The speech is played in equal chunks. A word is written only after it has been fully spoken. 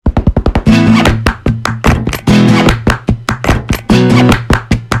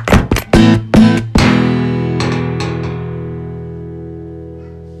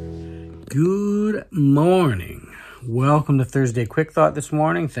Morning. Welcome to Quick Thought this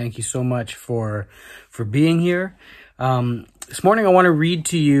morning. Thank you so much for being here. This morning I want to read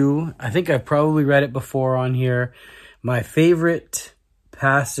to you, I think I've probably read it before on here, my favorite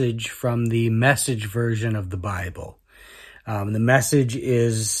passage from the Message version of the Bible. The Message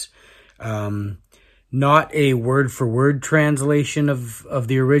is not a word-for-word translation of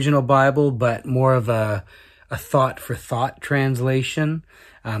the original Bible, but more of a thought-for-thought translation.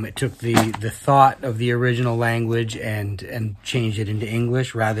 It took the thought of the original language and changed it into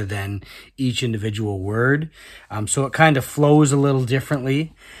English rather than each individual word. So it kind of flows a little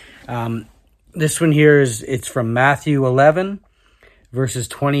differently. This one here it's from Matthew 11, verses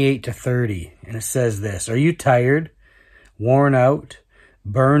 28 to 30. And it says this: "Are you tired, worn out,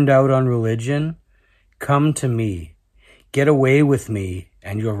 burned out on religion? Come to me. Get away with me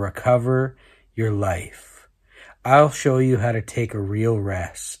and you'll recover your life. I'll show you how to take a real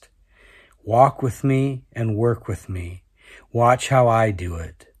rest. Walk with me and work with me. Watch how I do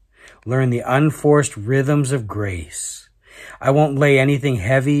it. Learn the unforced rhythms of grace. I won't lay anything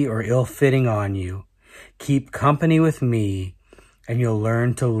heavy or ill-fitting on you. Keep company with me and you'll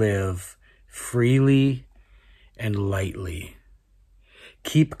learn to live freely and lightly."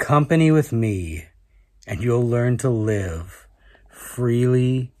 Keep company with me and you'll learn to live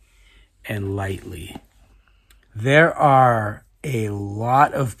freely and lightly. There are a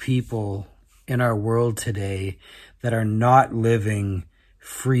lot of people in our world today that are not living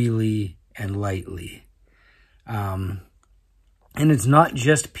freely and lightly. And it's not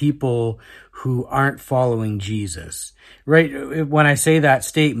just people who aren't following Jesus, right? When I say that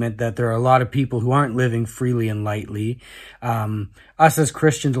statement, that there are a lot of people who aren't living freely and lightly, us as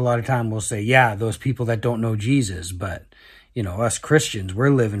Christians a lot of time will say, yeah, those people that don't know Jesus, but us Christians, we're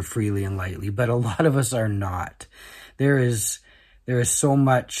living freely and lightly, but a lot of us are not. There is so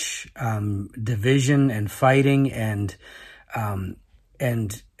much division and fighting, and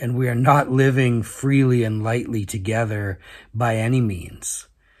we are not living freely and lightly together by any means.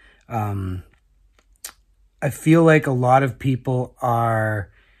 I feel like a lot of people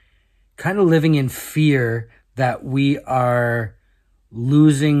are kind of living in fear that we are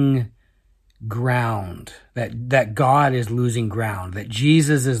losing ground, that God is losing ground, that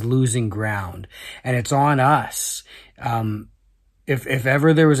Jesus is losing ground, and it's on us. If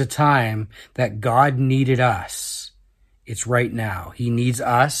ever there was a time that God needed us, it's right now. He needs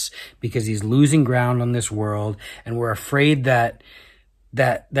us because he's losing ground on this world, and we're afraid that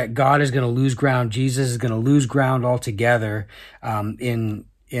God is going to lose ground. Jesus is going to lose ground altogether in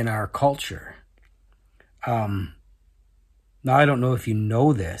our culture. Now, I don't know if you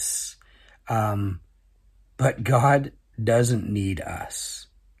know this, but God doesn't need us.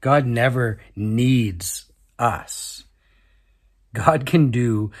 God never needs us. God can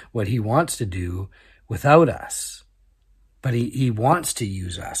do what he wants to do without us, but he wants to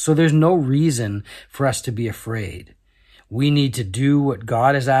use us. So there's no reason for us to be afraid. We need to do what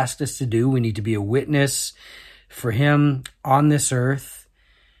God has asked us to do. We need to be a witness for him on this earth,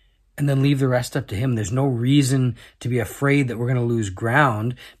 and then leave the rest up to him. There's no reason to be afraid that we're going to lose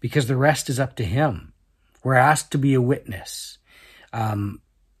ground, because the rest is up to him. We're asked to be a witness. It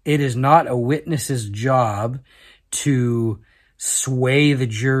is not a witness's job to sway the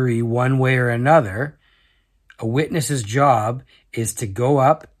jury one way or another. A witness's job is to go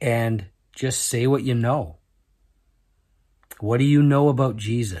up and just say what you know. What do you know about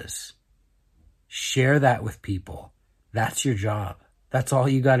Jesus? Share that with people. That's your job. That's all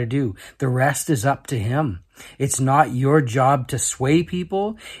you got to do. The rest is up to him. It's not your job to sway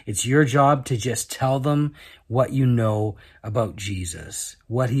people. It's your job to just tell them what you know about Jesus,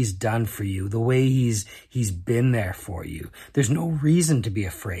 what he's done for you, the way he's been there for you. There's no reason to be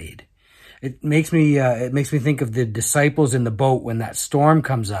afraid. It makes me think of the disciples in the boat when that storm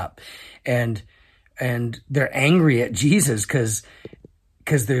comes up, and they're angry at Jesus because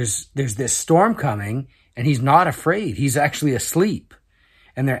there's this storm coming, and he's not afraid. He's actually asleep.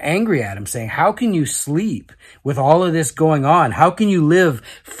 And they're angry at him, saying, how can you sleep with all of this going on? How can you live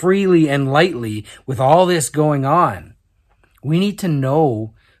freely and lightly with all this going on? We need to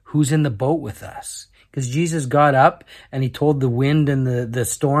know who's in the boat with us. Because Jesus got up and he told the wind and the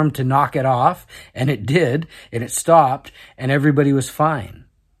storm to knock it off, and it did, and it stopped, and everybody was fine.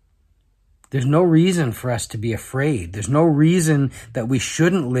 There's no reason for us to be afraid. There's no reason that we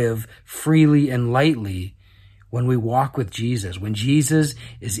shouldn't live freely and lightly when we walk with Jesus, when Jesus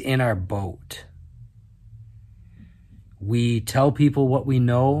is in our boat. We tell people what we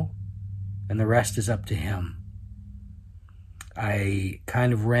know, and the rest is up to him. I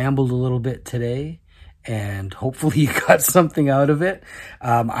kind of rambled a little bit today, and hopefully you got something out of it.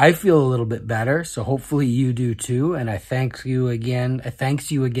 I feel a little bit better, so hopefully you do too. And I thanks you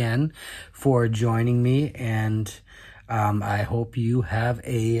again for joining me, and I hope you have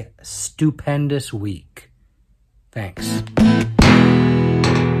a stupendous week. Thanks.